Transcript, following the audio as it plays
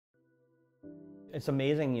It's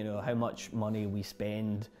amazing, you know, how much money we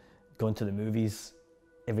spend going to the movies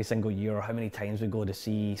every single year, or how many times we go to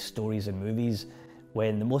see stories in movies,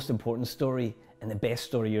 when the most important story and the best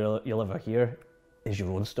story you'll ever hear is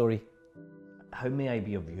your own story. How may I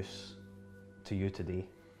be of use to you today?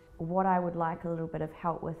 What I would like a little bit of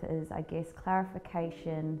help with is, I guess,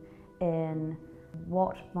 clarification in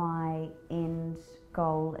what my end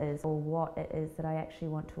goal is, or what it is that I actually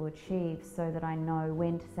want to achieve, so that I know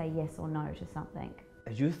when to say yes or no to something.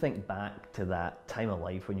 As you think back to that time of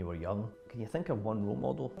life when you were young, can you think of one role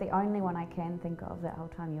model? The only one I can think of, that whole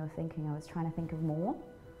time you were thinking, I was trying to think of more.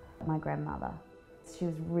 My grandmother. She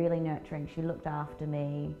was really nurturing, she looked after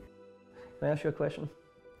me. Can I ask you a question?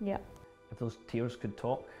 Yeah. If those tears could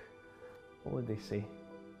talk, what would they say?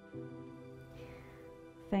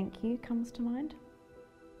 Thank you comes to mind.